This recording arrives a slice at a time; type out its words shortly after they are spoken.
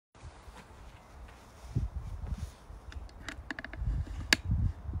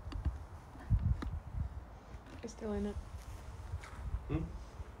still in it. Bit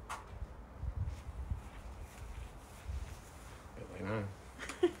late now.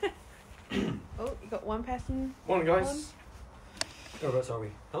 Oh, you got one person. Morning, guys. Whereabouts are we?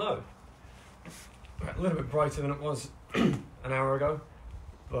 Hello. Right, a little bit brighter than it was an hour ago,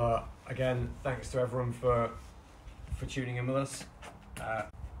 but again, thanks to everyone for tuning in with us.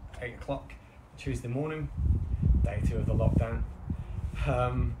 8 o'clock Tuesday morning, day 2 of the lockdown.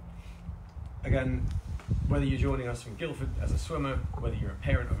 Again, whether you're joining us from Guildford as a swimmer, whether you're a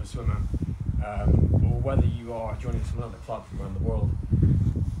parent of a swimmer, or whether you are joining us from another club from around the world,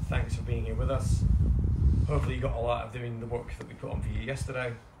 thanks for being here with us. Hopefully you got a lot of doing the work that we put on for you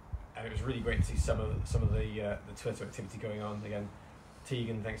yesterday, and it was really great to see some of the Twitter activity going on. Again,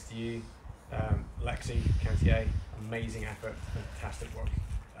 Tegan, thanks to you. Lexi, Cantier, amazing effort, fantastic work.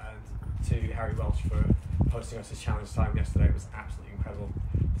 And to Harry Welsh for hosting us this challenge time yesterday. It was absolutely incredible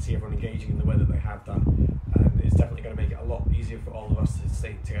to see everyone engaging in the way that they have done. And it's definitely going to make it a lot easier for all of us to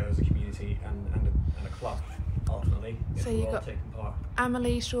stay together as a community and a club, ultimately, if So we're you all got taking part.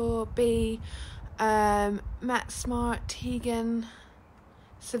 Amelie Shaw, B, Matt Smart, Tegan,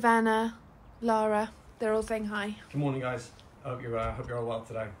 Savannah, Lara. They're all saying hi. Good morning, guys. I hope you're all well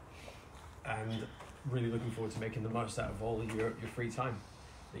today, and really looking forward to making the most out of all of your free time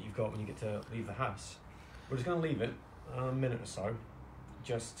that you've got when you get to leave the house. We're just going to leave it a minute or so,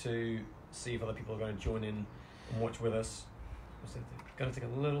 just to see if other people are going to join in and watch with us. I'm going to take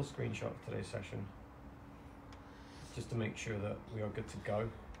a little screenshot of today's session, just to make sure that we are good to go.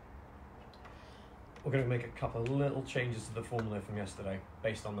 We're going to make a couple of little changes to the formula from yesterday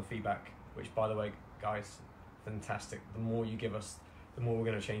based on the feedback, which, by the way, guys, fantastic. The more you give us, the more we're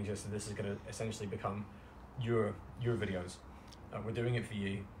going to change this, and this is going to essentially become your videos. We're doing it for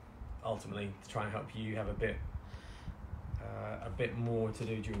you, ultimately, to try and help you have a bit more to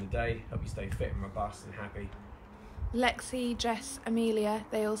do during the day, help you stay fit and robust and happy. Lexi, Jess, Amelia,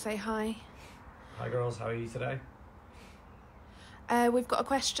 they all say hi. Hi girls, how are you today? We've got a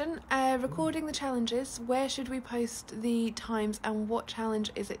question. Recording the challenges, where should we post the times and what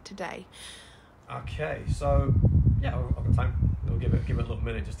challenge is it today? Okay, so yeah, I've got time. We'll give it a little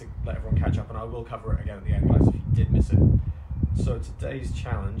minute just to let everyone catch up, and I will cover it again at the end, guys, if you did miss it. So today's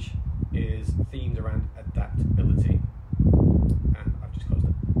challenge is themed around adaptability, and I've just closed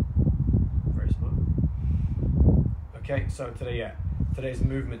it. Very smart. Okay, so today's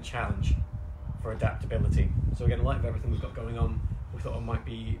movement challenge for adaptability. So again, in light of everything we've got going on, we thought it might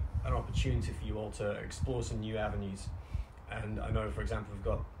be an opportunity for you all to explore some new avenues. And I know, for example, we've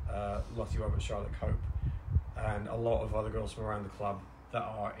got Lottie Roberts, Charlotte Cope, and a lot of other girls from around the club that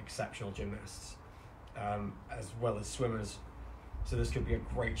are exceptional gymnasts, as well as swimmers. So this could be a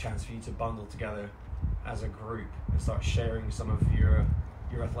great chance for you to bundle together as a group and start sharing some of your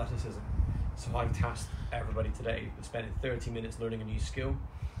athleticism. So I've tasked everybody today with spending 30 minutes learning a new skill,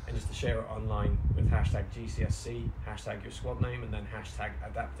 and just to share it online with hashtag GCSC, hashtag your squad name, and then hashtag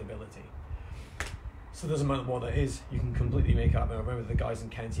adaptability. So it doesn't matter what that is, you can completely make up. And I remember the guys in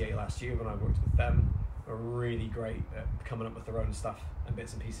Cantier last year when I worked with them were really great at coming up with their own stuff and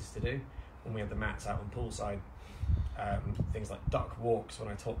bits and pieces to do. When we had the mats out on poolside, things like duck walks when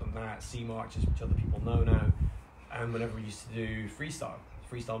I taught them that, sea marches, which other people know now, and whenever we used to do freestyle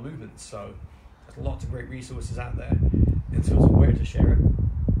movements. So there's lots of great resources out there. In terms of where to share it,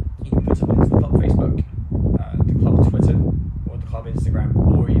 you can put it onto the club Facebook, the club Twitter, or the club Instagram,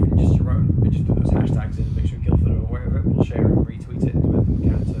 or even just your own, and just put those hashtags in and make sure Guildford are aware of it. We'll share it and retweet it and do everything we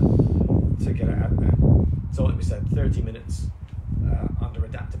can to get it out there. So like we said, 30 minutes under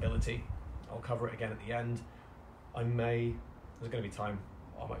adaptability. I'll cover it again at the end. There's going to be time,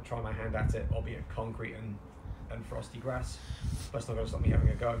 I might try my hand at it, albeit concrete and frosty grass, but it's not going to stop me having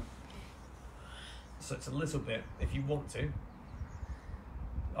a go. So it's a little bit, if you want to,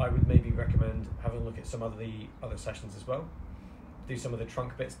 I would maybe recommend having a look at some of the other sessions as well. Do some of the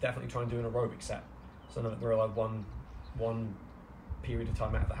trunk bits, definitely try and do an aerobic set. So now that we're allowed one period of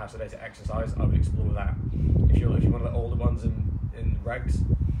time out of the house a day to exercise, I would explore that. If you're one of the older ones in regs,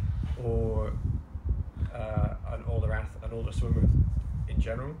 or an older swimmer in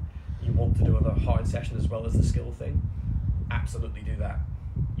general, you want to do a hard session as well as the skill thing, absolutely do that.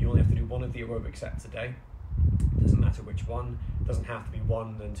 You only have to do one of the aerobic sets a day. Doesn't matter which one. Doesn't have to be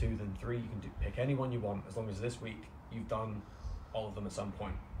 1, then 2, then 3. You can pick any one you want, as long as this week you've done all of them at some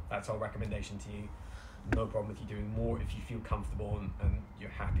point. That's our recommendation to you. No problem with you doing more if you feel comfortable and you're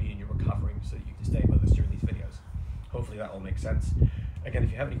happy and you're recovering, so that you can stay with us during these videos. Hopefully that all makes sense. Again,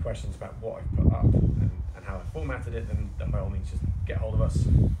 if you have any questions about what I've put up and how I formatted it, then by all means just get hold of us,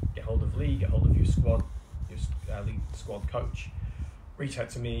 get hold of Lee, get hold of your squad, your lead squad coach. Reach out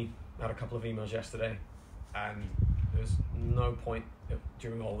to me. I had a couple of emails yesterday and there's no point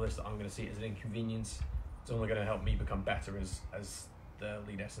during all this that I'm going to see it as an inconvenience. It's only going to help me become better as the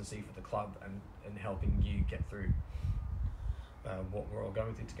lead S&C for the club, and helping you get through what we're all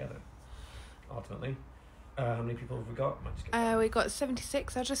going through together, ultimately. How many people have we got? We got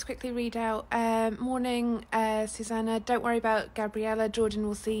 76. I'll just quickly read out. Morning, Susanna. Don't worry about Gabriella. Jordan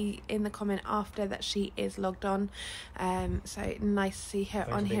will see in the comment after that she is logged on. So nice to see her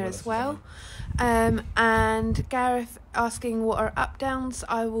on here as well. And Gareth asking what are up downs.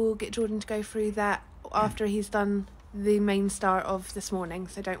 I will get Jordan to go through that after he's done the main start of this morning.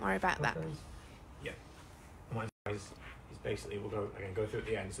 So don't worry about that. Yeah. My is basically, we'll go through at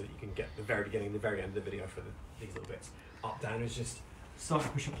the end so that you can get the very beginning and the very end of the video for these little bits. Up down is just start to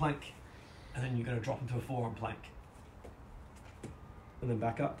push a plank, and then you're going to drop into a forearm plank, and then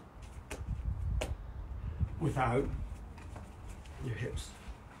back up without your hips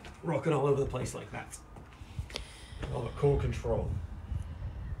rocking all over the place like that. All the core control.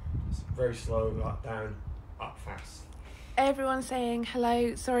 It's very slow, up down, up fast. Everyone saying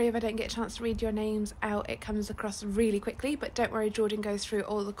hello. Sorry if I don't get a chance to read your names out. It comes across really quickly, but don't worry, Jordan goes through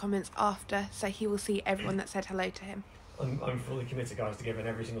all the comments after, so he will see everyone that said hello to him. I'm fully committed, guys, to giving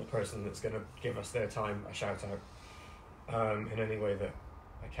every single person that's going to give us their time a shout out in any way that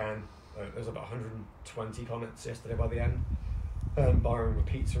I can. There's about 120 comments yesterday by the end, barring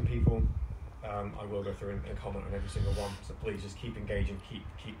repeats from people. I will go through and comment on every single one, so please just keep engaging,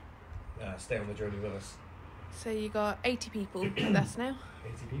 keep stay on the journey with us. So you got 80 people with us now.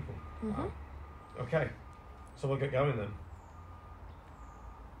 80 people. Mm-hmm. Wow. Okay, so we'll get going then.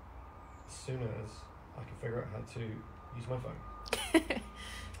 As soon as I can figure out how to use my phone.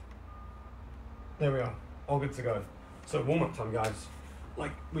 There we are, all good to go. So warm-up time, guys.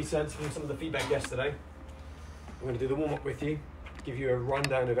 Like we said from some of the feedback yesterday, I'm going to do the warm-up with you, give you a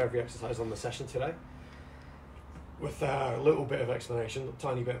rundown of every exercise on the session today, with a little bit of explanation, a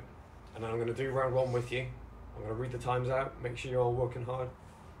tiny bit, and then I'm going to do round one with you. I'm going to read the times out, make sure you're all working hard,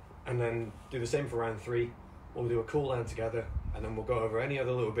 and then do the same for round 3. We'll do a cool down together, and then we'll go over any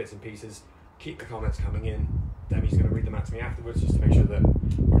other little bits and pieces. Keep the comments coming in. Demi's going to read them out to me afterwards, just to make sure that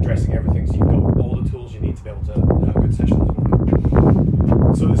we're addressing everything, so you've got all the tools you need to be able to have a good session this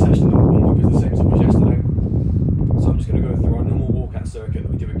morning. So the session number 1 is the same as it was yesterday. So I'm just going to go through our normal walkout circuit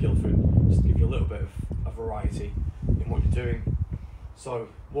that we do at Guildford, just to give you a little bit of variety in what you're doing. So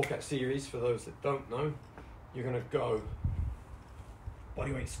walkout series, for those that don't know, you're going to go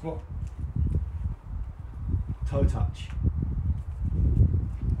bodyweight squat, toe touch,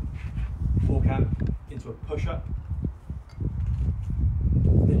 walk out into a push-up,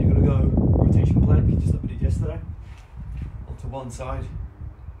 then you're going to go rotation plank, just like we did yesterday, onto one side,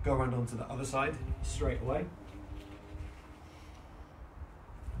 go around onto the other side straight away.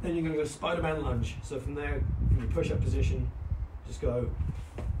 Then you're going to go Spider-Man lunge. So from there, from your push-up position, just go,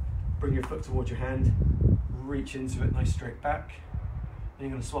 bring your foot towards your hand, reach into it, nice straight back. Then you're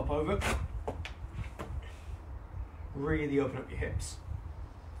going to swap over. Really open up your hips.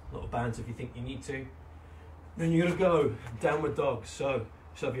 A little bounce if you think you need to. Then you're going to go downward dog. So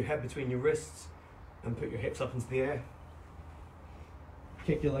shove your head between your wrists and put your hips up into the air.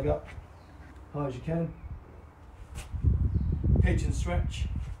 Kick your leg up high as you can. Pigeon stretch.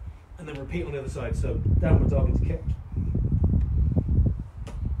 And then repeat on the other side. So downward dog into kick.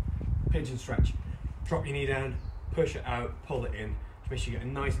 Pigeon stretch. Drop your knee down, push it out, pull it in. Just make sure you get a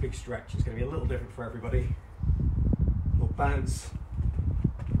nice big stretch. It's going to be a little different for everybody. Little bounce.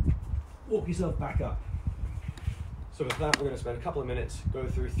 Walk yourself back up. So with that, we're going to spend a couple of minutes, go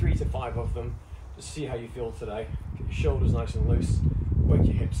through 3 to 5 of them, just see how you feel today. Get your shoulders nice and loose, wake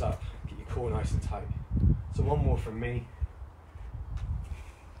your hips up, get your core nice and tight. So one more from me.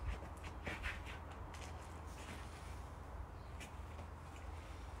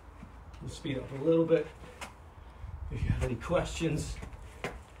 We'll speed up a little bit. If you have any questions,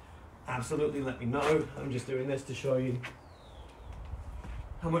 absolutely let me know. I'm just doing this to show you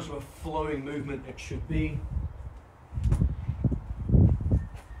how much of a flowing movement it should be.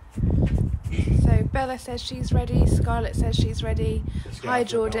 So Bella says she's ready. Scarlett says she's ready. Hi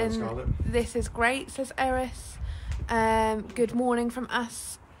Jordan. This is great, says Eris. Good morning from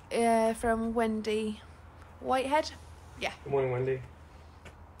us, from Wendy Whitehead. Yeah. Good morning, Wendy.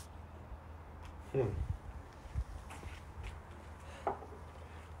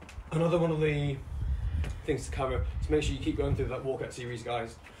 Another one of the things to cover is make sure you keep going through that walkout series,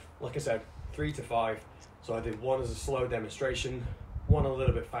 guys. Like I said, 3 to 5. So I did one as a slow demonstration, one a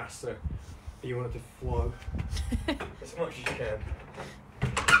little bit faster. You want it to flow as much as you can. I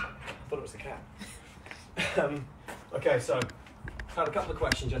thought it was the cat. Okay, so I had a couple of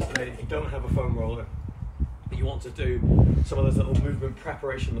questions yesterday. If you don't have a foam roller, But you want to do some of those little movement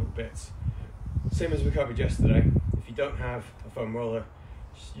preparation little bits. Same as we covered yesterday. If you don't have a foam roller,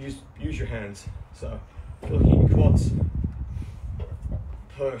 just use your hands. So if you're looking at your quads,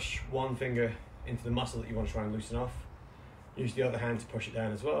 push one finger into the muscle that you want to try and loosen off. Use the other hand to push it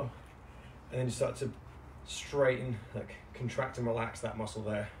down as well. And then you start to straighten, like contract and relax that muscle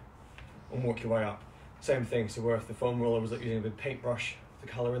there and work your way up. Same thing, so where if the foam roller was like using a big paintbrush to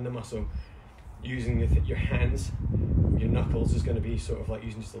colour in the muscle, using your hands, your knuckles is going to be sort of like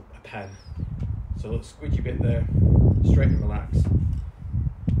using just a pen. So a little squidgy bit there, straighten and relax.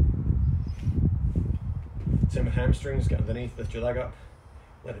 Same with hamstrings, get underneath, lift your leg up,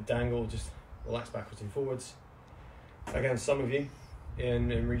 let it dangle, just relax backwards and forwards. Again, some of you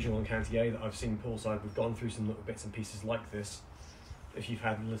in regional and county A that I've seen poolside, we've gone through some little bits and pieces like this. If you've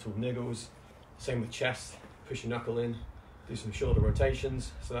had little niggles, same with chest, push your knuckle in, do some shoulder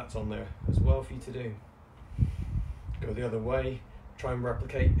rotations, so that's on there as well for you to do. Go the other way, try and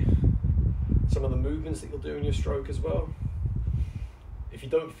replicate some of the movements that you'll do in your stroke as well. If you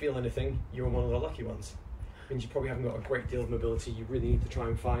don't feel anything, you're one of the lucky ones. It means you probably haven't got a great deal of mobility you really need to try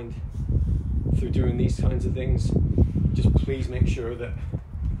and find through doing these kinds of things. Just please make sure that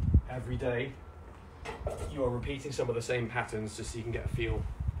every day you are repeating some of the same patterns just so you can get a feel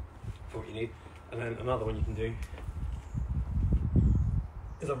for what you need. And then another one you can do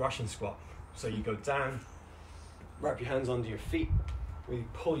is a Russian squat. So you go down, wrap your hands under your feet, really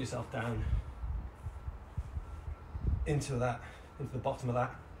pull yourself down into the bottom of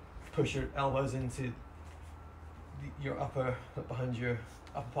that, push your elbows into your upper part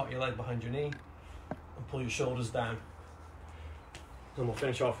of your leg behind your knee, and pull your shoulders down. And we'll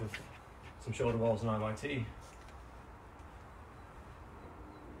finish off with some shoulder rolls and IYT.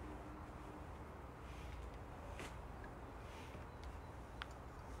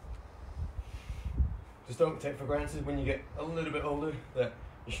 Just don't take for granted when you get a little bit older that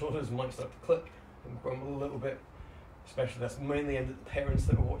your shoulders might start to click and grumble a little bit. Especially that's mainly aimed at the parents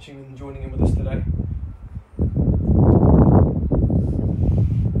that are watching and joining in with us today.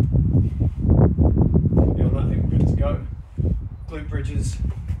 Beyond that, I think we're good to go. Glute bridges.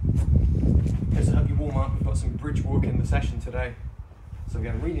 Just to help you warm up, we've got some bridge work in the session today. So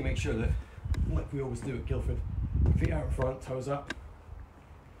again, really make sure that, like we always do at Guildford, feet out in front, toes up.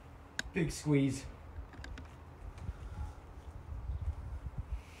 Big squeeze.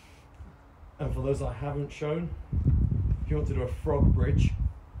 And for those that I haven't shown, if you want to do a frog bridge,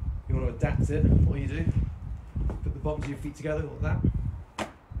 you want to adapt it, what you do, put the bottoms of your feet together like that,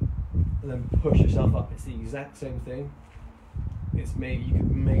 and then push yourself up. It's the exact same thing. It's you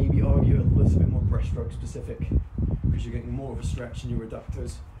could maybe argue a little bit more breaststroke specific because you're getting more of a stretch in your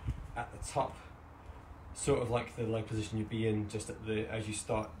reductors at the top, sort of like the leg position you'd be in just as you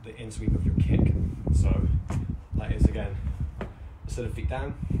start the in sweep of your kick. So that is again, instead of feet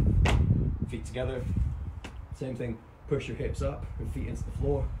down, feet together, same thing, push your hips up and feet into the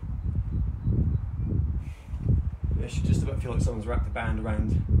floor. It should just about feel like someone's wrapped a band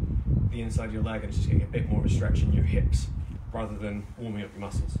around the inside of your leg and it's just getting a bit more of a stretch in your hips rather than warming up your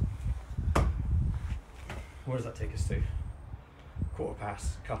muscles. Where does that take us to? Quarter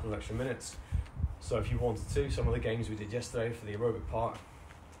past, a couple of extra minutes. So if you wanted to, some of the games we did yesterday for the aerobic part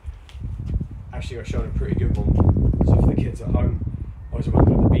actually got shown a pretty good one. So for the kids at home, I was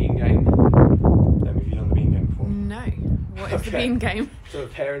reminded of the bean game. Have you done the bean game before? No. What is the bean game? So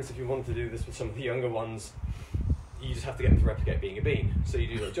parents, if you want to do this with some of the younger ones, you just have to get them to replicate being a bean. So you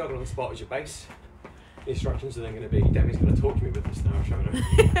do the juggle on the spot as your base. The instructions are then going to be, Demi's going to talk to me with this now, showing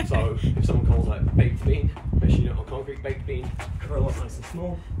her. So if someone calls out baked bean, make sure you don't on concrete, baked bean, curl up nice and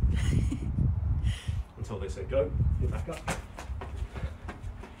small. Until they say go, you back up.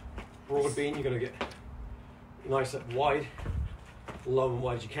 Broad bean, you're going to get nice and wide, low and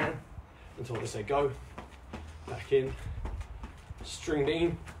wide as you can, until they say go. Back in. String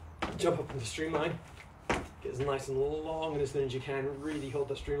bean, jump up into streamline, get as nice and long and as thin as you can, really hold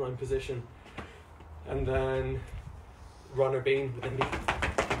that streamline position. And then runner bean, but then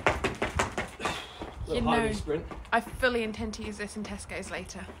little high sprint. I fully intend to use this in Tesco's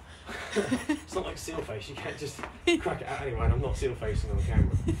later. It's not like seal face, you can't just crack it out anyway, and I'm not seal facing on the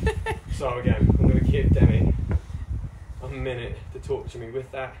camera. So again, I'm going to give Demi a minute to talk to me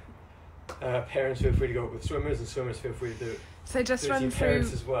with that. Parents feel free to go up with swimmers, and swimmers feel free to do it. So just run through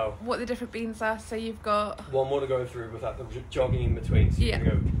as well what the different beans are. So you've got one more to go through with that, jogging in between. So you're going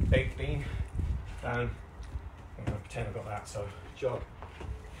to go baked bean, down. I'm going to pretend I've got that, so jog.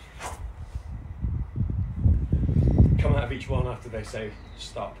 Come out of each one after they say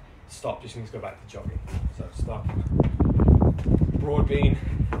stop. Stop just means go back to jogging. So stop. Broad bean,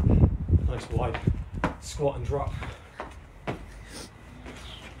 nice wide squat and drop.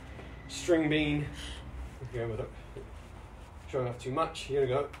 String bean. Again, without showing off too much. Here we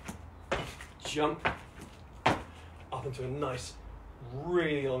go. Jump up into a nice,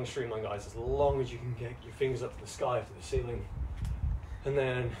 really long streamline, guys. As long as you can get your fingers up to the sky, to the ceiling. And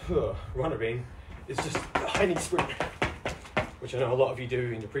then runner bean is just a high knee sprint, which I know a lot of you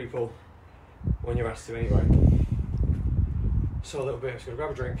do in your pre-pull when you're asked to anyway. So a little bit, just gonna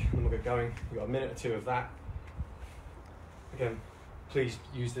grab a drink and then we'll get going. We've got a minute or two of that. Again, please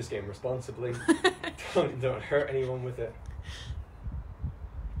use this game responsibly. don't hurt anyone with it.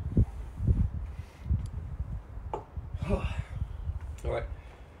 Alright.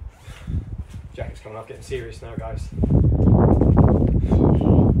 Jacket's coming off, getting serious now, guys.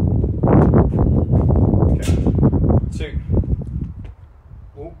 Okay. 2.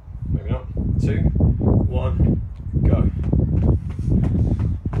 Oh, maybe not. 2, 1, go.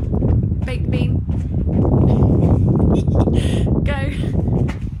 Baked bean. Go.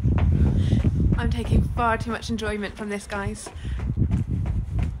 I'm taking far too much enjoyment from this, guys.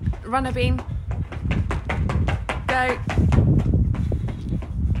 Runner bean. Go.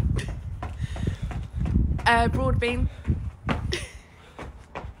 Broad bean.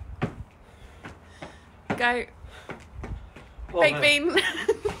 Go. Oh, Baked bean.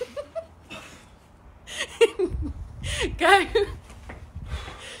 Go.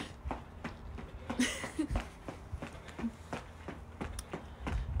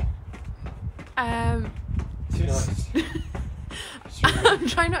 Too nice. I'm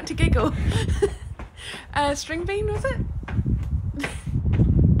trying not to giggle. String bean, was it?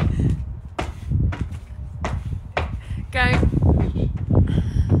 Go.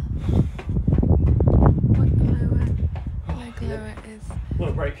 Leg lower is.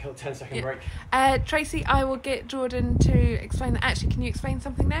 Little break, a 10-second break. Tracy, I will get Jordan to explain that. Actually, can you explain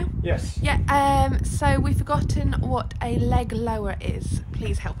something now? Yes. Yeah. So we've forgotten what a leg lower is.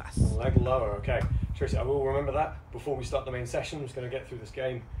 Please help us. Leg lower, okay. Tracy, I will remember that before we start the main session. I'm just going to get through this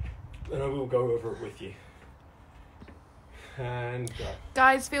game and I will go over it with you. And go.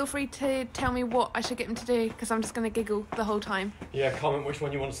 Guys, feel free to tell me what I should get him to do because I'm just going to giggle the whole time. Yeah, comment which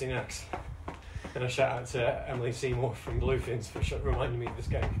one you want to see next. And a shout out to Emily Seymour from Bluefins for reminding me of this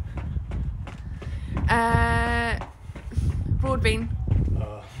game. Broad bean.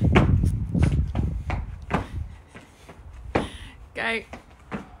 Go.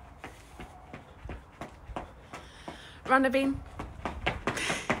 Runner bean.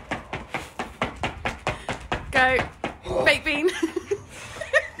 Go. Baked bean.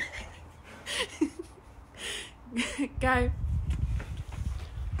 Go.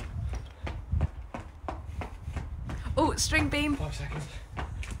 Oh, string bean. 5 seconds.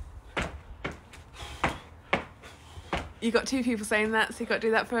 You got 2 people saying that, so you got to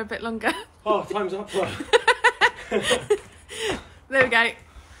do that for a bit longer. Oh, time's up. There we go.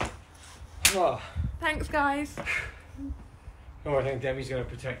 Oh. Thanks, guys. Oh, I think Demi's going to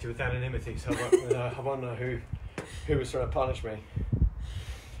protect you with anonymity, so I won't know who was trying to punish me.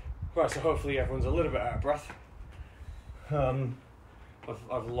 Right, so hopefully everyone's a little bit out of breath.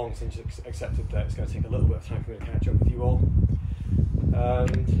 I've long since accepted that it's going to take a little bit of time for me to catch up with you all.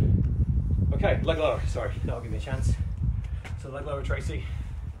 Okay, leg lower, sorry, that'll give me a chance. So leg lower, Tracy.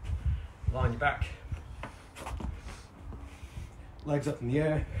 Lie on your back. Legs up in the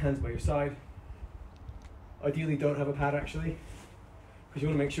air, hands by your side. Ideally don't have a pad actually, because you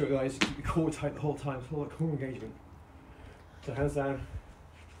want to make sure, guys, keep your core tight the whole time. It's all like core engagement. So hands down,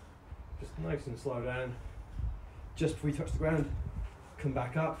 just nice and slow down. Just before you touch the ground, come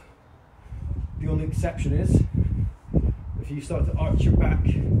back up. The only exception is if you start to arch your back.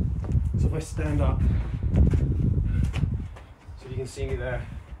 So if I stand up, so you can see me there.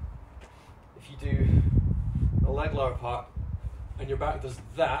 If you do a leg lower part and your back does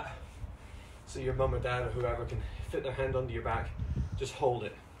that, so your mum or dad or whoever can fit their hand under your back, just hold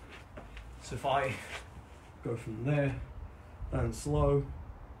it. So if I go from there and slow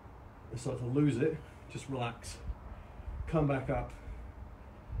and start to lose it, just relax. Come back up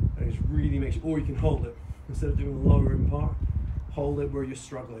and just really make sure, or you can hold it. Instead of doing a lowering part, hold it where you're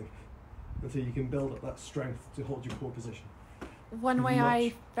struggling until you can build up that strength to hold your core position. One way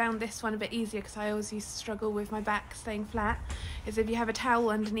I found this one a bit easier, because I always used to struggle with my back staying flat, is if you have a towel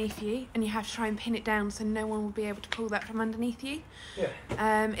underneath you and you have to try and pin it down so no one will be able to pull that from underneath you.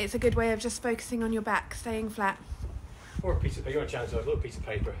 Yeah. It's a good way of just focusing on your back, staying flat. Or a piece of paper, you want to chance a little piece of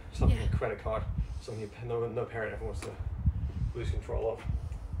paper, something like a credit card, something no parent ever wants to lose control of.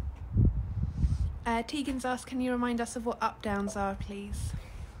 Tegan's asked, can you remind us of what up downs are, please?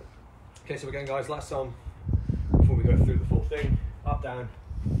 Okay, so again, guys, last song before we go through the full thing. Up, down.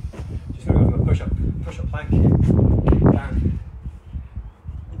 Just going to go from the push up plank, down,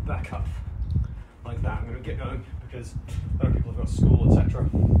 back up, like that. I'm going to get going because other people have got school, etc.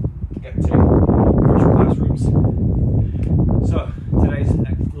 to get to, virtual classrooms. So today's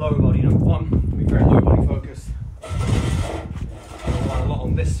lower body number 1, going to be very lower body focused. I'll rely a lot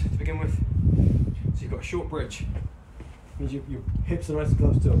on this to begin with. So you've got a short bridge, means your hips are nice and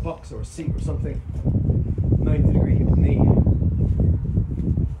close to a box or a seat or something. 90-degree hip knee.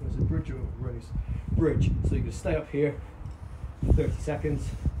 There's a bridge or raise? Bridge. So you can stay up here for 30 seconds.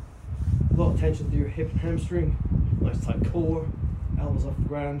 A lot of tension through your hip and hamstring. Nice tight core. Elbows off the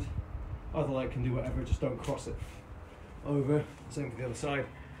ground. Other leg can do whatever, just don't cross it over. Same for the other side.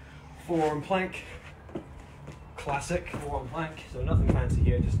 Forearm plank. Classic forearm plank. So nothing fancy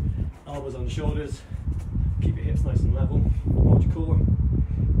here, just elbows on the shoulders. Keep your hips nice and level. Hold your core.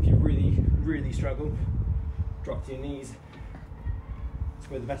 If you really struggle, drop to your knees. That's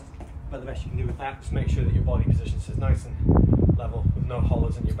about the best you can do with that. Just make sure that your body position is nice and level with no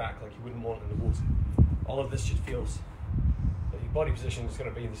hollows in your back like you wouldn't want in the water. All of this just feels that your body position is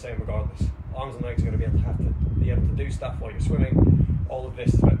going to be the same regardless. Arms and legs are going to have to be able to do stuff while you're swimming. All of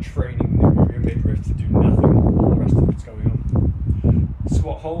this is about training your midriff to do nothing. All the rest of it's going on.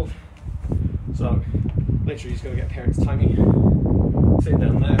 Squat hold. So literally just going to get parents tiny. Sit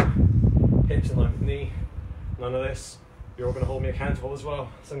down there. Hips in line with knee. None of this. You're all going to hold me accountable as well,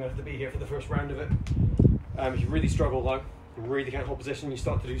 so I'm going to have to be here for the first round of it. If you really struggle though, you really can't hold position, you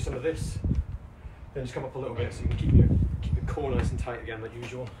start to do some of this, then just come up a little bit so you can keep your core nice and tight again like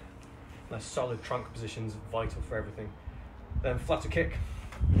usual. Nice solid trunk positions, vital for everything. Then flutter kick,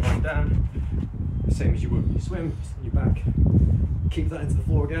 right down, same as you would when you swim, just on your back. Keep that into the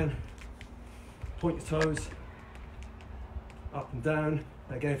floor again. Point your toes, up and down.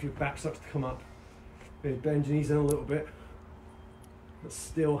 Again, if your back starts to come up, maybe bend your knees in a little bit, but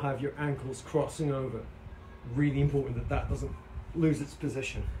still have your ankles crossing over. Really important that that doesn't lose its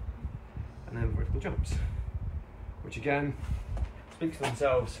position. And then vertical jumps, which again, speaks for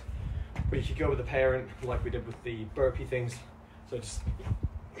themselves. But you could go with a parent, like we did with the burpee things. So just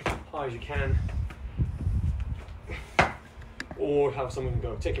high as you can. Or have someone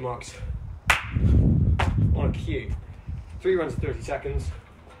go, take your marks on a cue. 3 rounds of 30 seconds.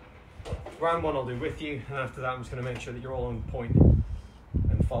 Round 1 I'll do with you, and after that I'm just going to make sure that you're all on point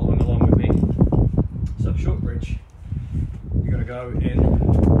and following along with me. So short bridge, you're going to go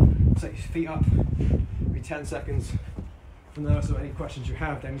in, set your feet up, be 10 seconds from there, so any questions you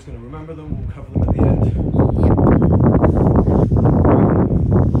have, I'm just going to remember them, we'll cover them at the end.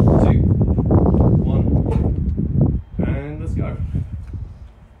 3, 2, 1, and let's go.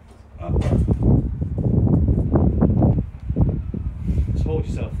 Up. Just hold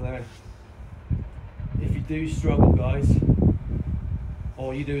yourself there. If you do struggle, guys,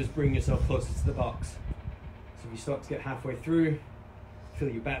 all you do is bring yourself closer to the box. So if you start to get halfway through, feel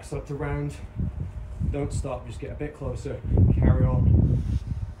your back start to round, don't stop, just get a bit closer, carry on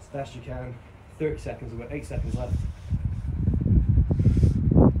as fast as you can. 30 seconds, we've got 8 seconds left.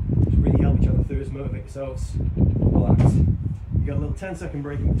 Just really help each other through this, motivate yourselves, relax. You got a little 10-second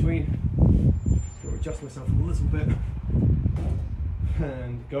break in between. I'll adjust myself a little bit.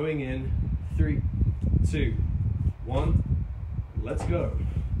 And going in, 3, 2, 1, let's go.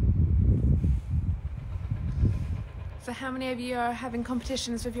 So how many of you are having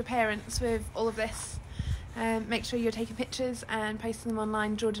competitions with your parents with all of this? Make sure you're taking pictures and posting them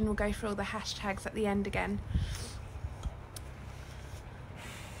online. Jordan will go through all the hashtags at the end again.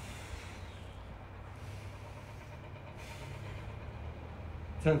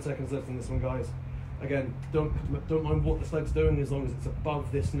 Ten seconds left on this one, guys. Again, don't mind what this leg's doing as long as it's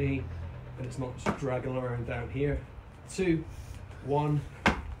above this knee and it's not just dragging around down here. 2, 1,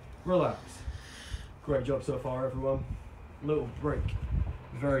 relax. Great job so far, everyone. Little break,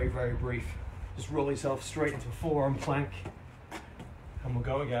 very brief. Just roll yourself straight into a forearm plank and we'll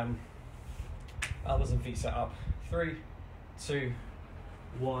go again. Elbows and feet set up. 3, 2,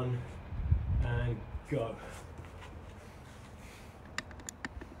 1, and go.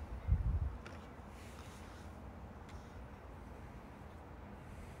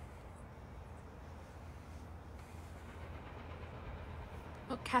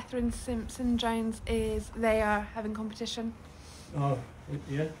 Catherine Simpson-Jones they are having competition. Oh,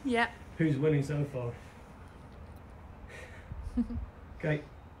 yeah? Yeah. Who's winning so far? Okay,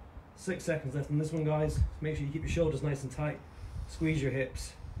 6 seconds left on this one, guys. Make sure you keep your shoulders nice and tight. Squeeze your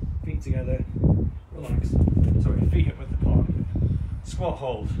hips, feet together, relax. Sorry, feet hip width apart. Squat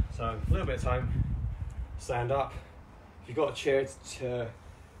hold, so a little bit of time. Stand up. If you've got a chair to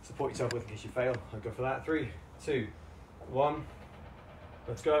support yourself with in case you fail, I'll go for that. 3, 2, 1.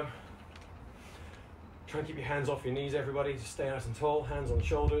 Let's go. Try and keep your hands off your knees, everybody. Just stay nice and tall, hands on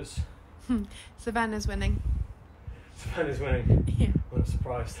shoulders. Savannah's winning. Savannah's winning. Yeah. I'm not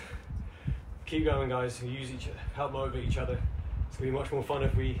surprised. Keep going, guys. Use each other, help motivate each other. It's going to be much more fun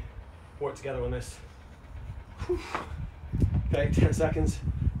if we work together on this. Whew. Okay, 10 seconds.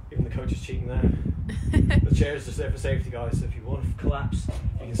 Even the coach is cheating there. The chair is just there for safety, guys. So if you want to collapse,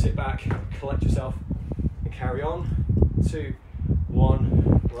 you can sit back, collect yourself, and carry on. 2,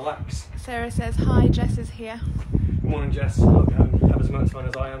 1, relax. Sarah says, hi, Jess is here. Good morning, Jess. Hope you have as much fun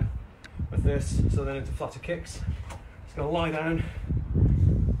as I am with this. So then into flutter kicks. Just going to lie down.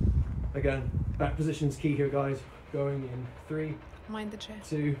 Again, back position's key here, guys. Going in 3, Mind the chair.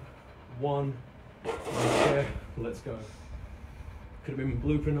 2, 1. Chair. Let's go. Could have been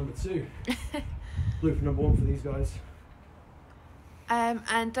blueprint number 2. Blueprint number 1 for these guys.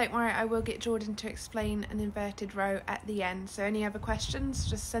 And don't worry, I will get Jordan to explain an inverted row at the end. So any other questions,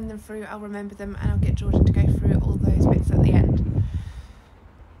 just send them through. I'll remember them and I'll get Jordan to go through all those bits at the end.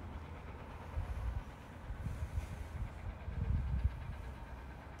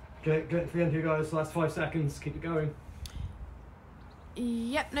 Okay, get to the end here, guys. Last 5 seconds. Keep it going.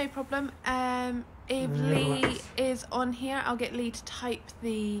 Yep, no problem. If Lee is on here, I'll get Lee to type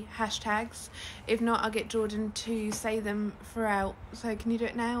the hashtags. If not, I'll get Jordan to say them throughout. So can you do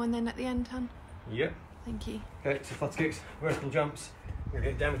it now and then at the end, hon? Yep. Thank you. Okay, so flutter kicks, vertical jumps. I'm going to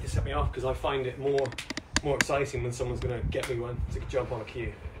get David to set me off because I find it more exciting when someone's going to get me one to jump on a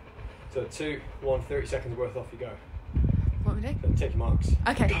cue. So 2, 1, 30 seconds worth, off you go. What we do? Then take your marks.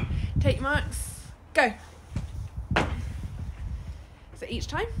 Okay, take your marks, go. So each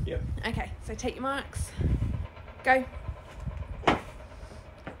time? Yep. Okay, so take your marks, go.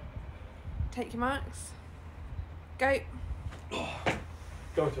 Take your marks, go.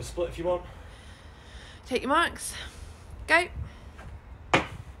 Go into a split if you want. Take your marks, go.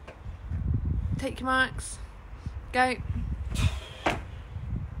 Take your marks, go.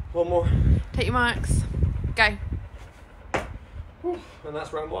 One more. Take your marks, go. And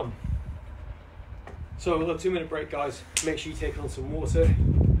that's round 1. So we'll have a 2-minute break, guys. Make sure you take on some water.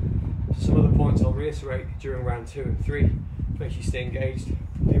 Some other points I'll reiterate during round 2 and 3. Make sure you stay engaged. If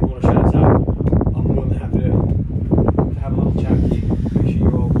people want to shout out, I'm more than happy to have a little chat with you. Make sure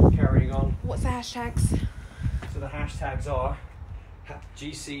you're all carrying on. What's the hashtags? So the hashtags are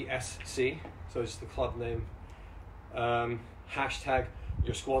GCSC, so it's the club name. Hashtag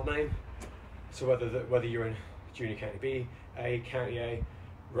your squad name. So whether you're in Junior County B, A, County A,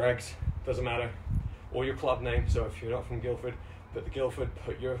 Regs, doesn't matter. Or your club name, so if you're not from Guildford, put the Guildford,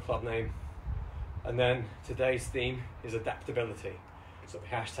 put your club name. And then today's theme is adaptability. So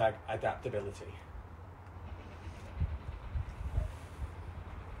hashtag adaptability.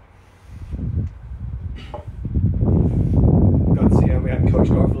 Got to see how we had Coach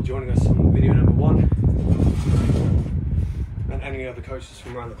Garfield joining us on video number 1. And any other coaches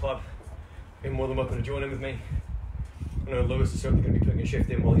from around the club, you're more than welcome to join in with me. I know Lewis is certainly going to be putting a shift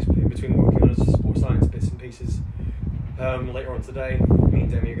in while he's in between working on his sports science bits and pieces. Later on today, me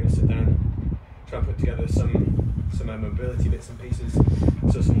and Demi are going to sit down, try and put together some mobility bits and pieces.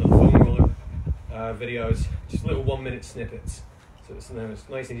 So some little foam roller videos, just little 1-minute snippets. So it's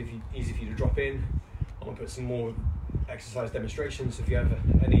nice and easy for you to drop in. I'm going to put some more exercise demonstrations. So if you have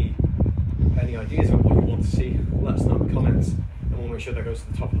any ideas about what you want to see, let us know in the comments, and we'll make sure that goes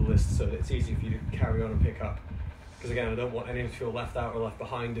to the top of the list so that it's easy for you to carry on and pick up. Because again, I don't want anyone to feel left out or left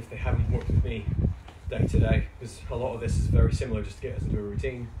behind if they haven't worked with me day to day, because a lot of this is very similar, just to get us into a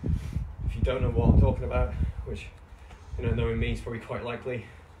routine. If you don't know what I'm talking about, which, knowing me is probably quite likely,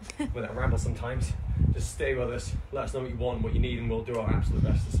 but I ramble sometimes, just stay with us, let us know what you want, what you need, and we'll do our absolute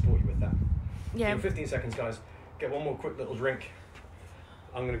best to support you with that. Yeah. In 15 seconds, guys, get one more quick little drink.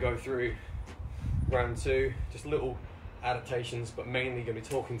 I'm going to go through round 2, just little adaptations, but mainly going to be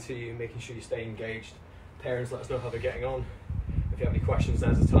talking to you, making sure you stay engaged. Parents, let us know how they're getting on. If you have any questions,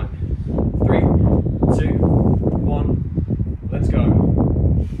 now's the time. 3, 2, 1, let's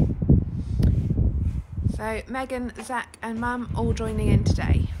go. So Megan, Zach and Mum all joining in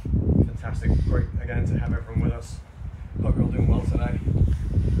today. Fantastic, great again to have everyone with us. Hope you're all doing well today.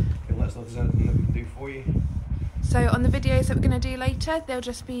 And let us know if there's anything that we can do for you. So on the videos that we're going to do later, they'll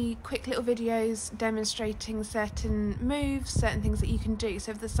just be quick little videos demonstrating certain moves, certain things that you can do.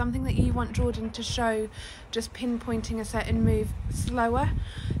 So if there's something that you want Jordan to show, just pinpointing a certain move slower,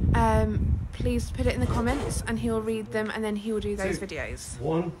 please put it in the comments and he'll read them and then he'll do those videos.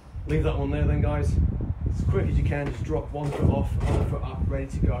 1, leave that one there then, guys. As quick as you can, just drop 1 foot off, 1 foot up, ready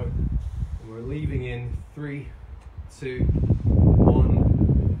to go. And we're leaving in 3, 2,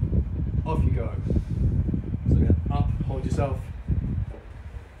 1, off you go. So again, up, hold yourself.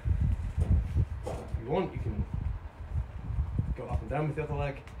 want, you can go up and down with the other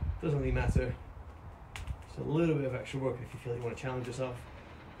leg. Doesn't really matter. It's a little bit of extra work if you feel you want to challenge yourself.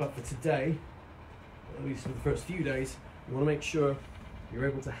 But for today, at least for the first few days, you want to make sure you're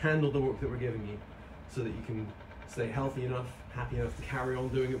able to handle the work that we're giving you so that you can stay healthy enough, happy enough to carry on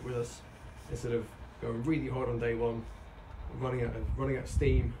doing it with us instead of going really hard on day one, running out of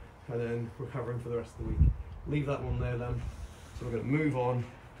steam, and then recovering for the rest of the week. Leave that one there then. So we're going to move on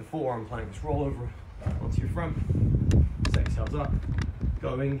to forearm plank. Just roll over onto your front, set yourselves up,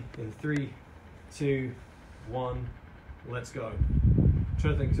 going in 3, 2, 1, let's go.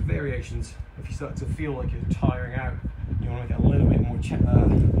 Try to think of variations. If you start to feel like you're tiring out, you want to make it a little bit more easy to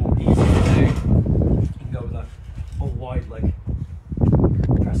do, you can go with a wide leg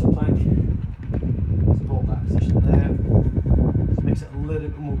press up plank. So hold that position there. This makes it a little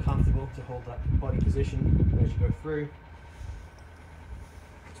bit more comfortable to hold that body position as you go through.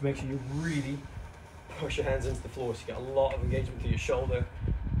 So make sure you really push your hands into the floor so you get a lot of engagement through your shoulder.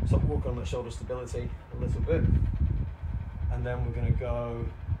 So work on that shoulder stability a little bit. And then we're going to go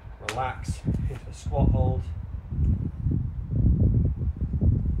relax into a squat hold.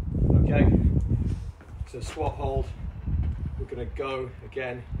 Okay, so squat hold, we're going to go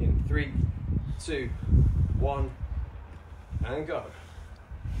again in 3, 2, 1, and go.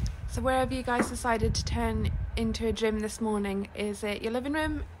 So where have you guys decided to turn into a gym this morning? Is it your living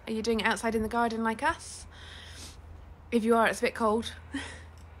room? Are you doing it outside in the garden like us? If you are, it's a bit cold.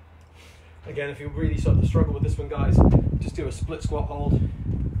 Again, if you really start to struggle with this one, guys, just do a split squat hold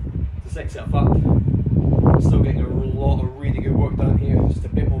to set yourself up. Still getting a lot of really good work done here, just a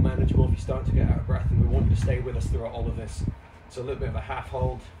bit more manageable if you start to get out of breath, and we want you to stay with us throughout all of this. So a little bit of a half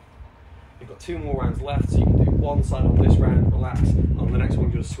hold. You've got 2 more rounds left, so you can do one side on this round, relax. On the next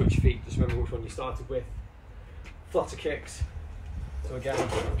one, you'll switch feet. Just remember which one you started with. Flutter kicks. So again,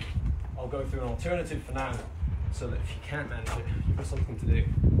 I'll go through an alternative for now, so that if you can't manage it, you've got something to do.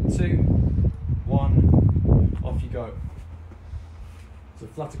 2, 1, off you go. So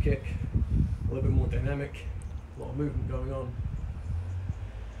flutter kick, a little bit more dynamic, a lot of movement going on.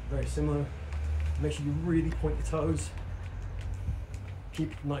 Very similar. Make sure you really point your toes.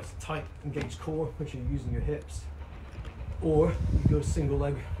 Keep nice, tight, engaged core. Make sure you're using your hips. Or you go single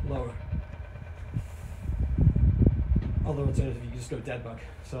leg lower. Other alternative, you can just go dead bug.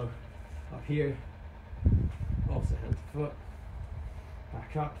 So up here, opposite hand to foot,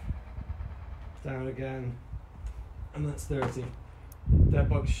 back up, down again, and that's 30. Dead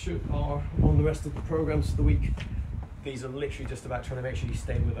bugs are on the rest of the programs for the week. These are literally just about trying to make sure you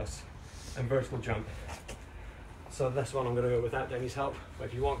stay with us. And vertical jump. So this one I'm going to go without Demi's help, but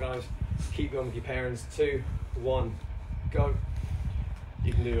if you want, guys, keep going with your parents. 2, 1, go.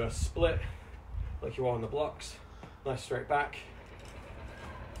 You can do a split like you are on the blocks. Nice straight back.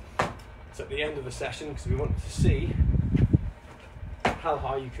 It's at the end of the session because we want to see how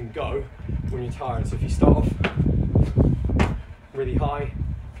high you can go when you're tired. So if you start off really high,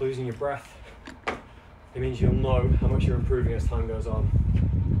 losing your breath, it means you'll know how much you're improving as time goes on.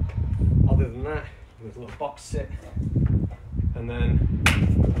 Other than that, there's a little box sit, and then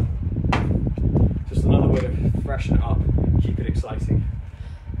just another way to freshen it up, keep it exciting.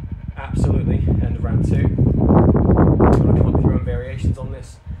 Absolutely, end of round 2. If you want to come up with your own variations on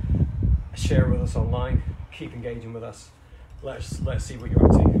this, share with us online, keep engaging with us. Let's see what you're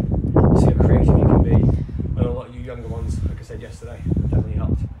up to, see how creative you can be. I know a lot of you younger ones, like I said yesterday, have definitely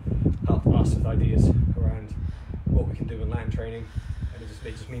helped us with ideas around what we can do in land training. And it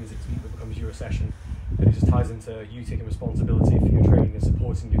just means it becomes your session, and it just ties into you taking responsibility for your training and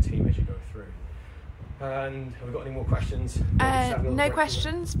supporting your team as you go through. And have we got any more questions? No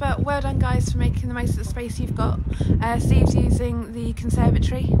questions, but well done, guys, for making the most of the space you've got. Steve's using the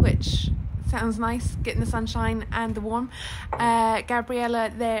conservatory, which sounds nice, getting the sunshine and the warm.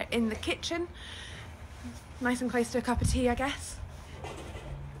 Gabriella there in the kitchen, nice and close to a cup of tea, I guess.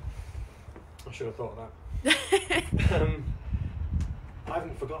 I should have thought of that. I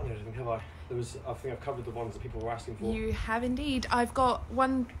haven't forgotten anything, have I? I think I've covered the ones that people were asking for. You have indeed. I've got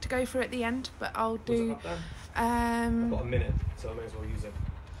one to go through at the end, but I'll do. I've got a minute, so I may as well use it.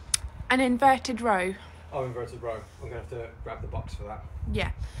 An inverted row. Oh, inverted row. I'm gonna have to grab the box for that.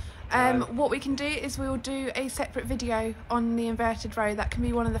 Yeah. What we can do is we'll do a separate video on the inverted row. That can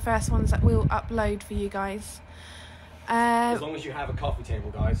be one of the first ones that we'll upload for you guys. As long as you have a coffee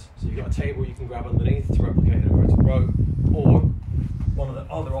table, guys. So you've got a table you can grab underneath to replicate an inverted row, or one of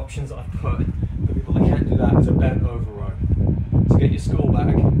the other options that I've put for people that can't do that is a bent over row. So get your school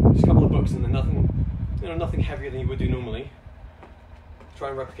bag, just a couple of books, and then nothing heavier than you would do normally. Try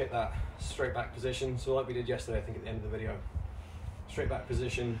and replicate that straight back position. So like we did yesterday, I think at the end of the video. Straight back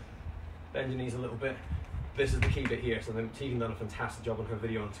position, bend your knees a little bit. This is the key bit here, so then Tegan done a fantastic job on her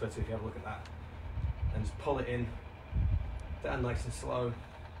video on Twitter if you have a look at that. And just pull it in, down nice and slow.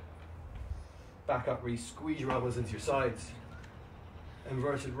 Back up, really squeeze your elbows into your sides.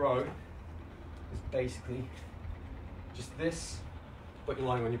 Inverted row is basically just this, but you're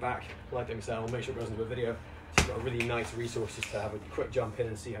lying on your back, like Demi said. I'll make sure it goes into a video. So you've got a really nice resource just to have a quick jump in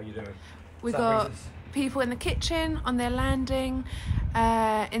and see how you're doing. We've got people in the kitchen, on their landing,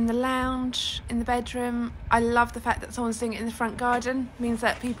 in the lounge, in the bedroom. I love the fact that someone's doing it in the front garden. It means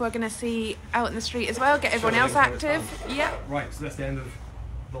that people are going to see out in the street as well, get everyone else active. Yeah. Right, so that's the end of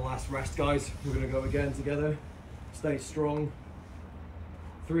the last rest, guys. We're going to go again together. Stay strong.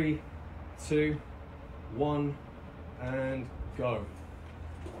 3, 2, 1, and go.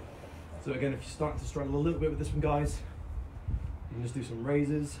 So again, if you're starting to struggle a little bit with this one, guys, you can just do some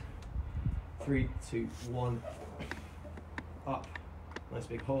raises. 3, 2, 1, up, nice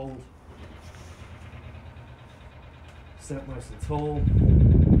big hold. Step nice and tall.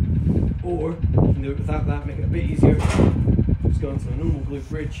 Or you can do it without that, make it a bit easier. Just go into a normal glute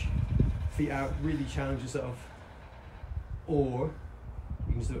bridge, feet out, really challenge yourself. Or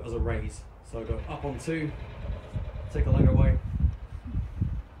you can just do it as a raise. So go up on 2, take a leg away.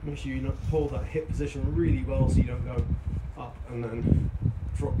 Make sure you hold that hip position really well so you don't go up and then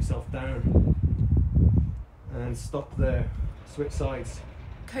drop yourself down. And stop there. Switch sides.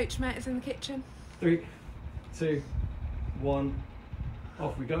 Coach Matt is in the kitchen. 3, 2, 1,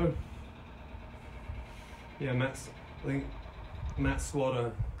 off we go. Yeah, I think Matt's squad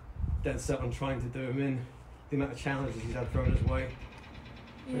are dead set on trying to do him in. The amount of challenges he's had thrown his way.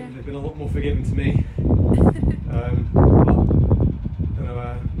 Yeah. They've been a lot more forgiving to me.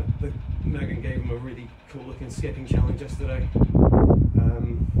 Megan gave him a really cool looking skipping challenge yesterday.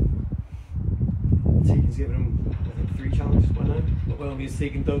 Tegan's given him, I think, 3 challenges by now. But by all means,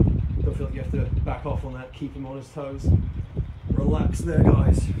 Tegan, don't feel like you have to back off on that. Keep him on his toes. Relax there,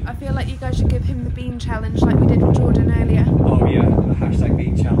 guys. I feel like you guys should give him the bean challenge like we did with Jordan earlier. Oh yeah, the hashtag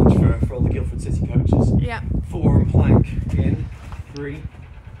bean challenge for all the Guildford City coaches. Yeah. Forearm plank in. 3,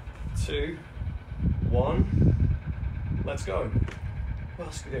 2, 1. Let's go. What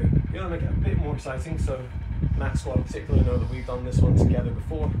else can we do? You want to make it a bit more exciting, so Matt's squad in particular know that we've done this one together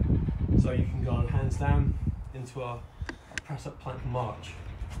before. So you can go on hands down into our press up plank march.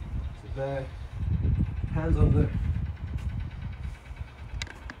 So there, hands under.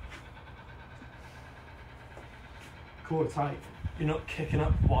 Core tight. You're not kicking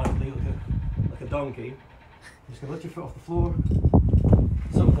up wildly like a donkey. You're just going to let your foot off the floor.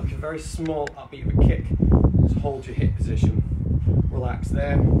 Something like a very small upbeat of a kick. Just hold your hip position. Relax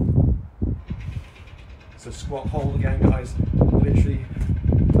there. So squat hold again, guys. Literally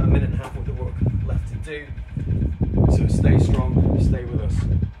a minute and a half worth of work left to do. So stay strong, stay with us.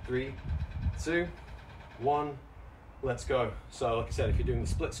 3, 2, 1, let's go. So like I said, if you're doing the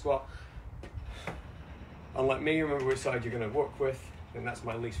split squat, unlike me, remember which side you're going to work with. And that's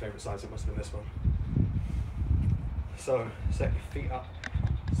my least favourite side, so it must have been this one. So set your feet up.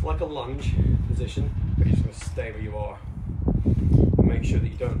 It's like a lunge position, but you're just going to stay where you are. And make sure that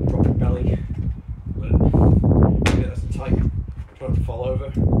you don't drop your belly. But yeah, that's tight. Try not to fall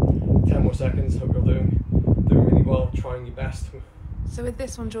over. 10 more seconds. Hope you're doing really well. Trying your best. So with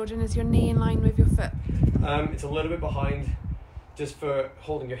this one, Jordan, is your knee in line with your foot? It's a little bit behind, just for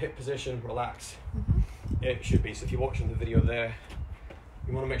holding your hip position. Relax. It should be. So if you're watching the video there,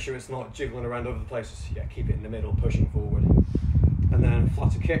 you want to make sure it's not jiggling around over the place. Yeah, keep it in the middle, pushing forward. And then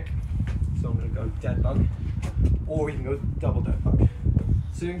flutter kick. So I'm going to go dead bug, or you can go double dead bug.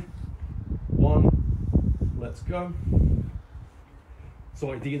 2, 1, let's go.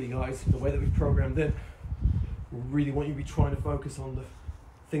 So ideally, guys, the way that we've programmed it, we really want you to be trying to focus on the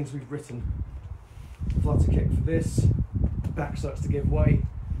things we've written. Flutter kick for this, back starts to give way,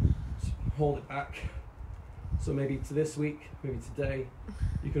 so hold it back. So maybe to this week, maybe today,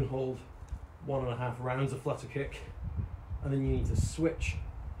 you can hold 1.5 rounds of flutter kick, and then you need to switch.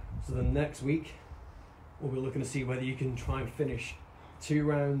 So the next week, we'll be looking to see whether you can try and finish 2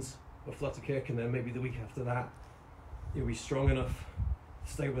 rounds of flutter kick, and then maybe the week after that, you'll be strong enough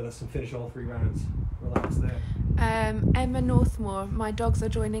to stay with us and finish all 3 rounds. Relax there. Emma Northmore, my dogs are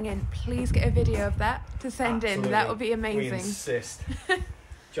joining in. Please get a video of that to send Absolutely. in. That would be amazing. We insist.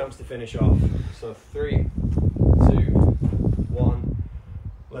 Jumps to finish off. So 3, 2, 1,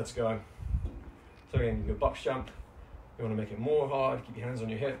 let's go. So again, you can go box jump. You want to make it more hard, keep your hands on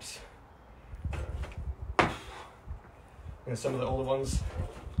your hips. And some of the older ones,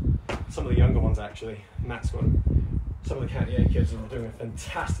 some of the younger ones actually, Matt's got some of the County A kids are doing a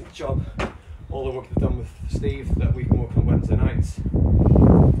fantastic job. All the work they've done with Steve that we can work on Wednesday nights.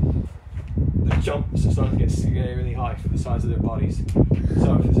 the jumps are starting to get scarily high for the size of their bodies.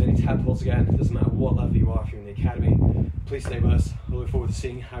 So if there's any tadpoles again, it doesn't matter what level you are, if you're in the academy, please stay with us. I look forward to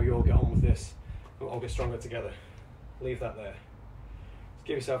seeing how you all get on with this. We'll all get stronger together. Leave that there.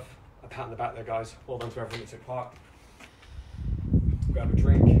 Give yourself a pat on the back there, guys. Well done to everyone that took part. Grab a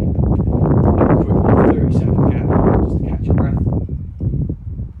drink. Have a quick 30-second gap just to catch your breath.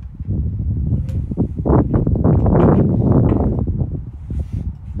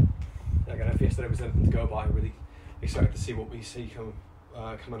 Again, if yesterday was anything to go by, I'm really excited to see what we see coming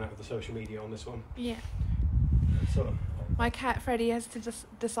out of the social media on this one. Yeah. So, my cat Freddie has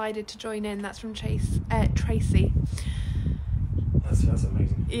decided to join in. That's from Tracy. That's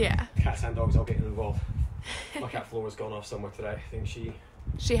amazing. Yeah. Cats and dogs all getting involved. My cat Flora's gone off somewhere today. I think she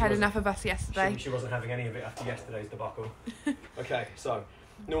had enough of us yesterday. She wasn't having any of it after yesterday's debacle. Okay, so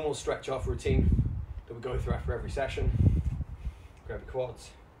normal stretch off routine that we go through after every session. Grab your quads,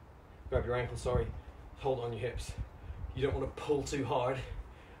 grab your ankles, hold on your hips. You don't want to pull too hard,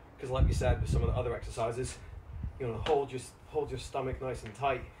 because like we said with some of the other exercises, you want to hold your stomach nice and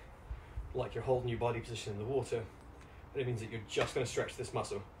tight, like you're holding your body position in the water. But it means that you're just going to stretch this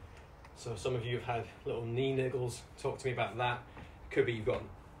muscle. So some of you have had little knee niggles. Talk to me about that. Could be you've got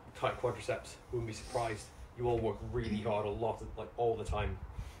tight quadriceps. Wouldn't be surprised. You all work really hard all the time.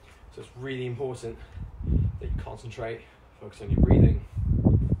 So it's really important that you concentrate, focus on your breathing,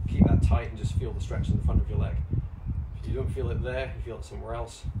 keep that tight, and just feel the stretch in the front of your leg. If you don't feel it there, you feel it somewhere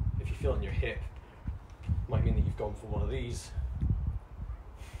else. If you feel it in your hip, it might mean that you've gone for one of these,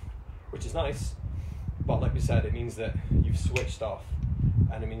 which is nice. But like we said, it means that you've switched off,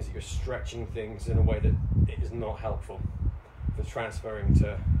 and it means that you're stretching things in a way that it is not helpful for transferring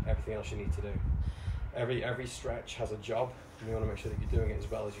to everything else you need to do. Every stretch has a job, and you want to make sure that you're doing it as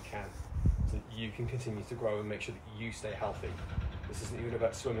well as you can, so that you can continue to grow and make sure that you stay healthy. This isn't even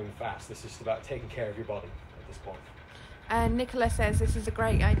about swimming fast, this is just about taking care of your body at this point. And Nicola says this is a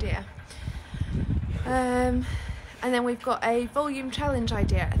great idea. And then we've got a volume challenge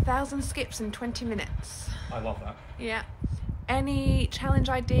idea, 1,000 skips in 20 minutes. I love that. Yeah. Any challenge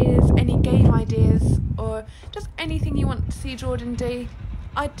ideas, any game ideas, or just anything you want to see Jordan do?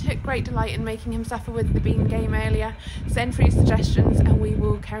 I took great delight in making him suffer with the bean game earlier. Send through suggestions and we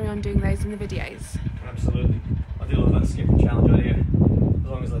will carry on doing those in the videos. Absolutely. I do love that skipping challenge idea. As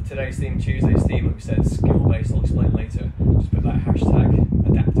long as today's theme, Tuesday's theme, like we said, skill-based, I'll explain later. Just put that hashtag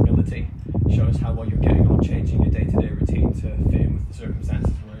adaptability. Show us how well you're getting on changing your day-to-day routine to fit in with the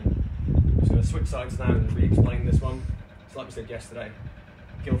circumstances we're in. I'm just going to switch sides now and re-explain this one. So like we said yesterday,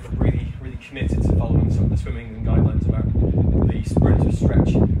 Guildford really committed to following some of the swimming guidelines about the sprint or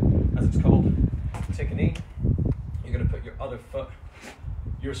stretch, as it's called. Take a knee. You're going to put your other foot,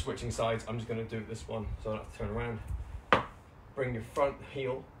 you're switching sides, I'm just going to do this one so I don't have to turn around. Bring your front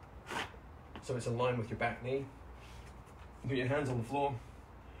heel so it's in line with your back knee. Put your hands on the floor.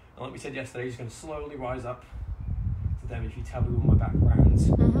 And like we said yesterday, you're just going to slowly rise up. So Debbie, if you tell me when my back rounds,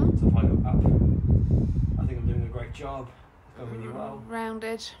 so if I go up, I think I'm doing a great job. It's going really well.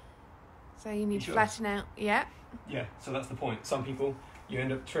 Rounded. So you need to flatten out. Yeah. Yeah, so that's the point. Some people, you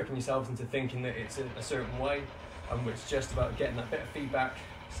end up tricking yourselves into thinking that it's in a certain way, and it's just about getting that bit of feedback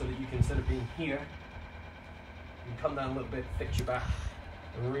so that you can, instead of being here, you can come down a little bit, fix your back,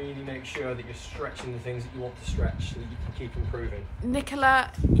 and really make sure that you're stretching the things that you want to stretch so that you can keep improving.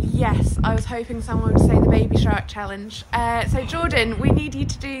 Nicola, yes, I was hoping someone would say the baby shark challenge. So Jordan, we need you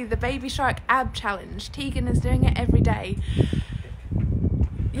to do the baby shark ab challenge. Tegan is doing it every day.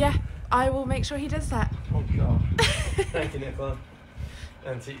 Yeah, I will make sure he does that. Oh God. Thank you, Nicola.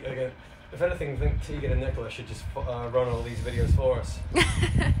 And again, if anything, I think Tegan and Nicola should just run all these videos for us.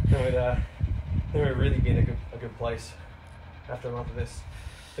 Then we'd really be in a good place after a month of this.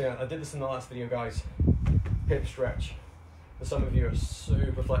 So yeah, I did this in the last video, guys. Hip stretch. For some of you are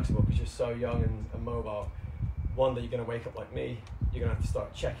super flexible because you're so young and mobile. One day you're going to wake up like me, you're going to have to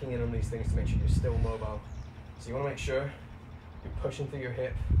start checking in on these things to make sure you're still mobile. So you want to make sure you're pushing through your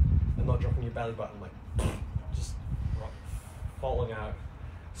hip and not dropping your belly button, like just falling out,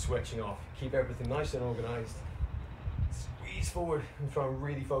 switching off. Keep everything nice and organised. Squeeze forward and try and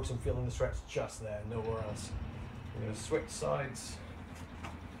really focus on feeling the stretch just there, nowhere else. We're going to switch sides.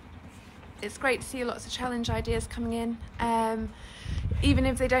 It's great to see lots of challenge ideas coming in. Even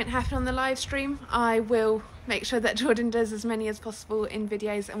if they don't happen on the live stream, I will make sure that Jordan does as many as possible in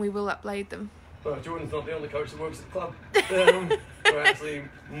videos and we will upload them. Well, Jordan's not the only coach that works at the club. We're actually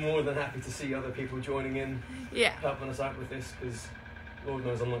more than happy to see other people joining in, helping us out with this, because Lord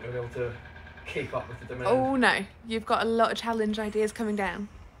knows I'm not going to be able to keep up with the demand. Oh no, you've got a lot of challenge ideas coming down.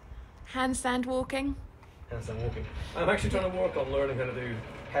 Handstand walking. handstand walking. I'm actually trying to work on learning how to do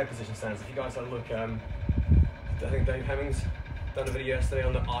head position stands. If you guys had a look, I think Dave Hemmings done a video yesterday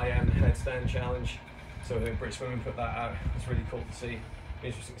on the IM headstand challenge. So I think British Swimming put that out. It's really cool to see.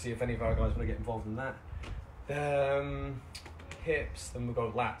 Interesting to see if any of our guys want to get involved in that. Hips, then we'll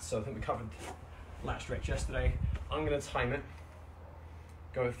go lats. So I think we covered lat stretch yesterday. I'm going to time it,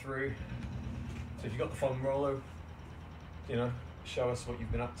 go through. So if you've got the foam roller, you know, show us what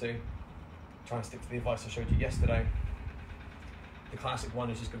you've been up to. Try and stick to the advice I showed you yesterday. The classic one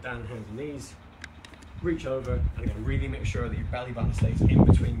is just go down hands and knees, reach over, and again, really make sure that your belly button stays in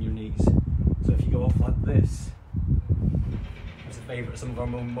between your knees. So if you go off like this, it's a favourite of some of our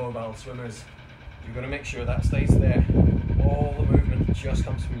more mobile swimmers, you're going to make sure that stays there. All the movement just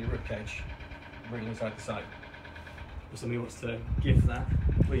comes from your ribcage, wriggling side to side. If somebody wants to gift that,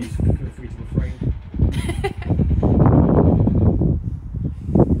 please feel free to refrain.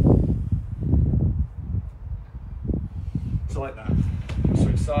 So like that.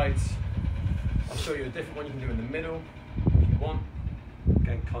 Switch sides. I'll show you a different one you can do in the middle if you want.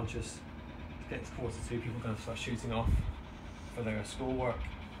 Again, conscious. It's getting towards 2, people are going to start shooting off for their schoolwork.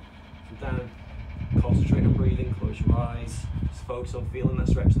 So down, concentrate on breathing, close your eyes, just focus on feeling that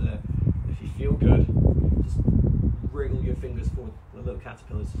stretch there. If you feel good, just wriggle your fingers forward, the little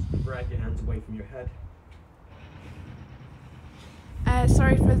caterpillars, just drag your hands away from your head.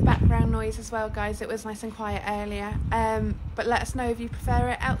 Sorry for the background noise as well, guys. It was nice and quiet earlier. But let us know if you prefer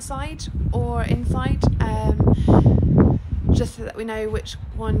it outside or inside, just so that we know which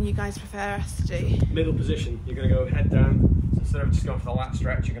one you guys prefer us to do. Middle position, you're going to go head down. So instead of just going for the lat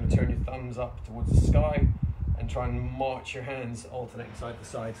stretch, you're going to turn your thumbs up towards the sky and try and march your hands alternating side to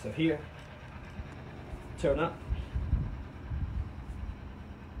side. So here, turn up.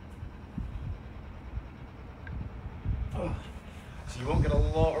 So you won't get a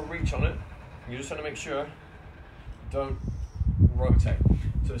lot of reach on it. You just want to make sure you don't rotate.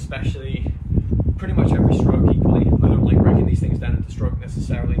 So especially pretty much every stroke equally. I don't like breaking these things down into stroke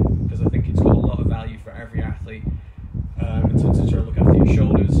necessarily because I think it's got a lot of value for every athlete in terms of trying to look after your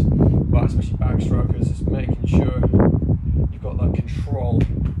shoulders, but especially backstrokers, just making sure you've got that control,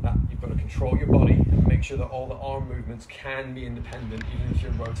 that you've got to control your body and make sure that all the arm movements can be independent even if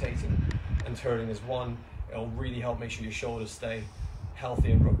you're rotating and turning as one. It'll really help make sure your shoulders stay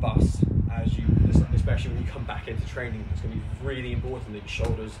healthy and robust as you, especially when you come back into training. It's going to be really important that your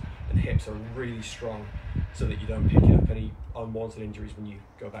shoulders and hips are really strong so that you don't pick up any unwanted injuries when you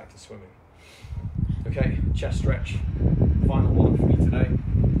go back to swimming. Okay, chest stretch, final one for me today.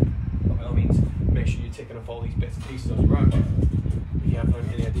 But by all means, make sure you're ticking off all these bits and pieces on your own. If you have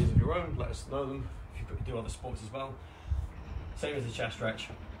any ideas of your own, let us know them. If you do other sports as well. Same as the chest stretch.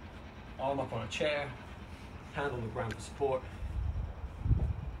 Arm up on a chair, hand on the ground for support.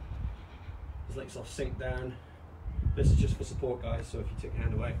 Just let yourself sink down. This is just for support, guys, so if you take your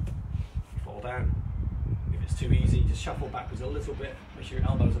hand away, you fall down. If it's too easy, just shuffle backwards a little bit. Make sure your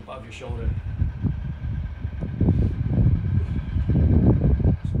elbow's above your shoulder.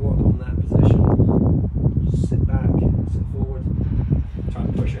 Just work on that position. Just sit back, sit forward. Try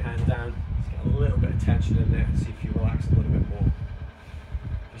and push your hand down. Just get a little bit of tension in there. See if you relax a little bit more.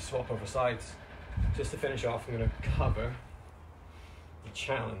 Just swap over sides. Just to finish off, I'm going to cover the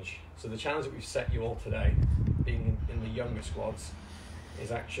challenge. So the challenge that we've set you all today, being in the younger squads,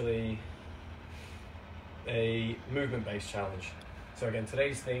 is actually a movement-based challenge. So again,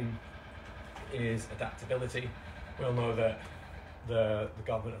 today's theme is adaptability. We all know that the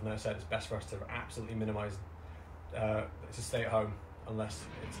government have now said it's best for us to absolutely minimise, to stay at home unless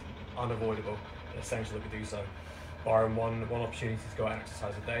it's unavoidable and essential that we do so, barring one opportunity to go out and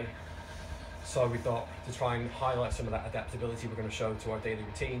exercise a day. So we thought to try and highlight some of that adaptability we're going to show to our daily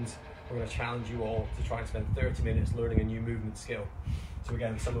routines, we're going to challenge you all to try and spend 30 minutes learning a new movement skill. So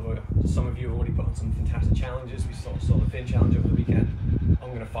again, some of you have already put on some fantastic challenges. We saw the fin challenge over the weekend. I'm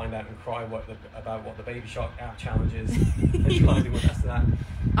going to find out and cry about what the Baby Shark app challenge is and try and do my best of that.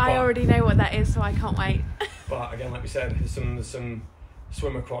 I already know what that is, so I can't wait. But again, like we said, there's some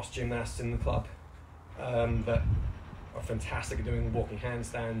swimmer cross gymnasts in the club that are fantastic at doing walking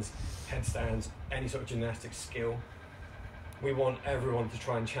handstands, headstands, any sort of gymnastic skill. We want everyone to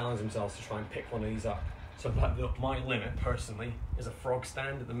try and challenge themselves to try and pick one of these up. So my limit personally is a frog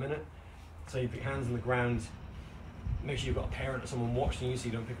stand at the minute. So you put your hands on the ground, make sure you've got a parent or someone watching you so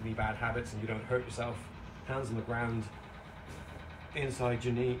you don't pick up any bad habits and you don't hurt yourself. Hands on the ground, inside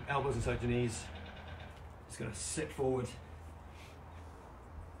your knee, elbows inside your knees. Just gonna sit forward.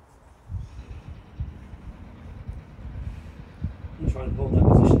 And try and hold that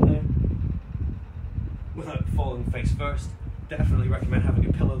position there without falling face first. Definitely recommend having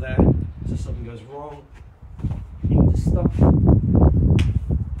a pillow there so if something goes wrong stuff.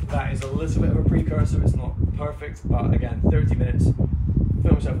 That is a little bit of a precursor, it's not perfect, but again, 30 minutes,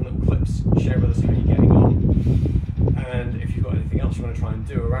 film yourself in little clips, share with us how you're getting on, and if you've got anything else you want to try and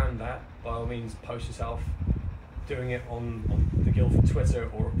do around that, by all means post yourself doing it on the Guildford Twitter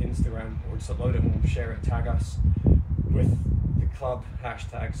or Instagram, or just upload it and we'll share it, tag us with the club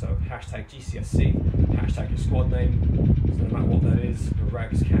hashtag, so hashtag GCSC, hashtag your squad name, so no matter what that is, your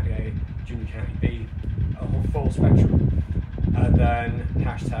regs, county A, junior county B, a whole full spectrum, and then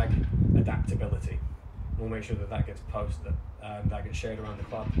hashtag adaptability. We'll make sure that gets posted, that gets shared around the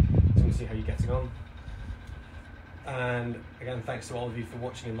club, so we'll see how you're getting on. And again, thanks to all of you for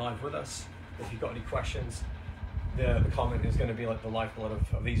watching in live with us. If you've got any questions, the comment is going to be like the lifeblood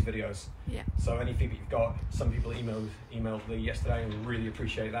of these videos. Yeah. So any feedback you've got, some people emailed Lee yesterday, and we really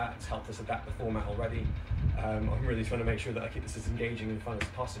appreciate that. It's helped us adapt the format already. I'm really trying to make sure that I keep this as engaging and fun as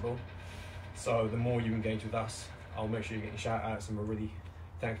possible. So the more you engage with us, I'll make sure you're getting shout outs, and we're really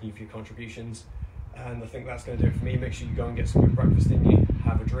thanking you for your contributions. And I think that's going to do it for me. Make sure you go and get some good breakfast in you,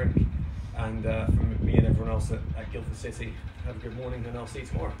 have a drink, and from me and everyone else at Guildford City, have a good morning, and I'll see you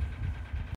tomorrow.